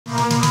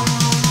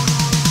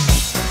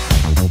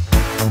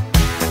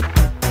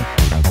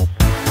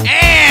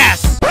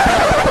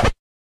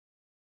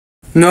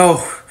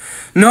No.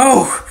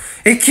 No!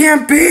 It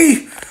can't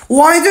be!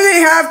 Why do they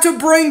have to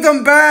bring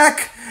them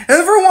back?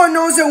 Everyone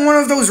knows that one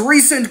of those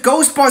recent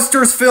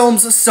Ghostbusters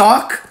films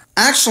suck.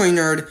 Actually,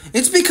 nerd,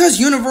 it's because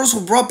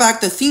Universal brought back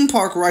the theme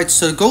park rights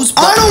to Ghostbusters.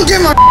 I don't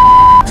give a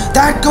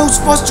That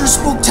Ghostbusters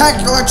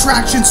Spectacular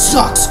attraction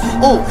sucks.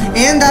 Oh,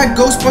 and that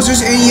Ghostbusters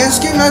NES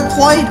game I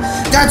played,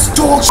 that's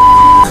dog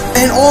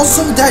And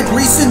also that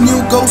recent new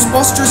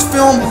Ghostbusters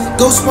film,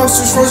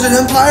 Ghostbusters Frozen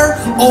Empire,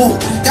 oh,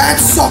 that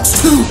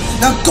sucks too.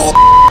 Now go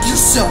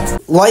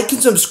yourself. Like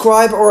and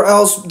subscribe or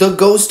else the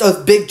ghost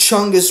of Big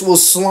Chungus will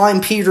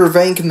slime Peter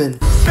Venkman.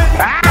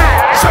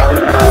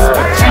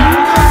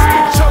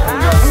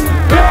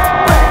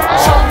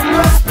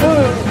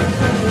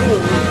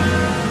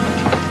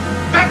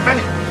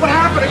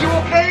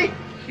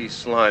 He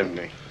slimed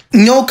me.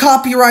 No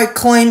copyright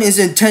claim is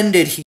intended.